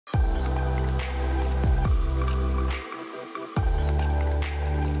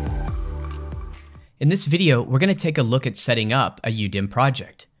In this video, we're going to take a look at setting up a UDIM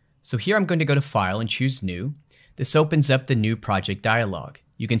project. So here I'm going to go to File and choose New. This opens up the New Project dialog.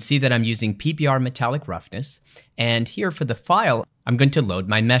 You can see that I'm using PBR metallic roughness, and here for the file, I'm going to load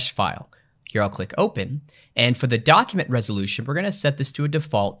my mesh file. Here I'll click Open, and for the document resolution, we're going to set this to a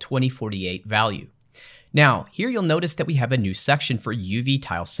default 2048 value. Now, here you'll notice that we have a new section for UV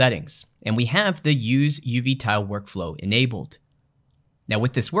tile settings, and we have the Use UV Tile workflow enabled. Now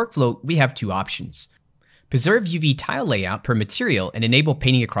with this workflow, we have two options. Preserve UV tile layout per material and enable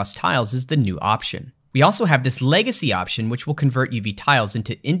painting across tiles is the new option. We also have this legacy option which will convert UV tiles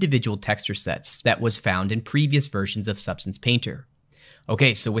into individual texture sets that was found in previous versions of Substance Painter.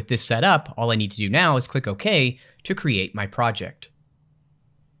 Okay, so with this set up, all I need to do now is click OK to create my project.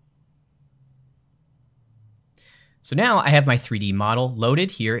 So now I have my 3D model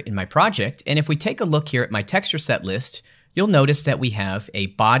loaded here in my project, and if we take a look here at my texture set list, you'll notice that we have a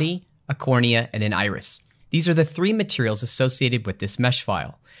body, a cornea, and an iris. These are the three materials associated with this mesh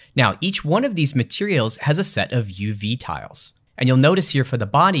file. Now, each one of these materials has a set of UV tiles. And you'll notice here for the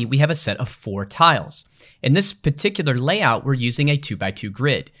body, we have a set of 4 tiles. In this particular layout, we're using a 2x2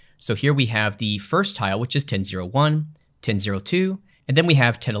 grid. So here we have the first tile, which is 1001, 1002, and then we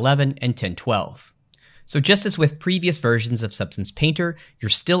have 1011 and 1012. So just as with previous versions of Substance Painter, you're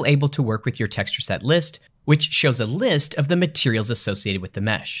still able to work with your texture set list, which shows a list of the materials associated with the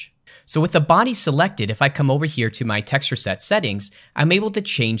mesh. So with the body selected, if I come over here to my texture set settings, I'm able to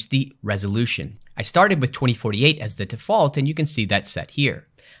change the resolution. I started with 2048 as the default, and you can see that set here.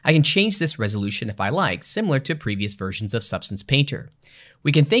 I can change this resolution if I like, similar to previous versions of Substance Painter.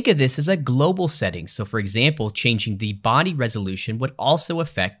 We can think of this as a global setting. So for example, changing the body resolution would also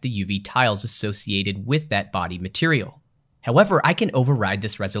affect the UV tiles associated with that body material. However, I can override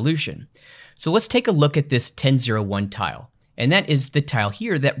this resolution. So let's take a look at this 1001 tile. And that is the tile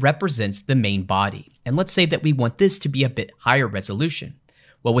here that represents the main body. And let's say that we want this to be a bit higher resolution.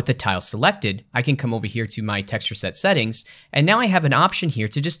 Well, with the tile selected, I can come over here to my texture set settings, and now I have an option here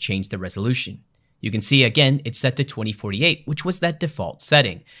to just change the resolution. You can see again, it's set to 2048, which was that default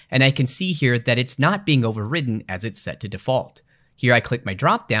setting. And I can see here that it's not being overridden as it's set to default. Here I click my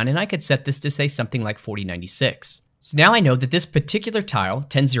drop down and I could set this to say something like 4096. So now I know that this particular tile,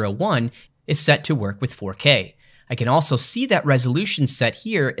 1001, is set to work with 4K. I can also see that resolution set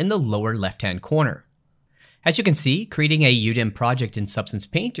here in the lower left-hand corner. As you can see, creating a UDIM project in Substance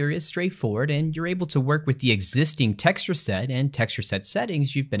Painter is straightforward, and you're able to work with the existing texture set and texture set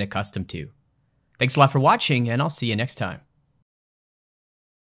settings you've been accustomed to. Thanks a lot for watching, and I'll see you next time.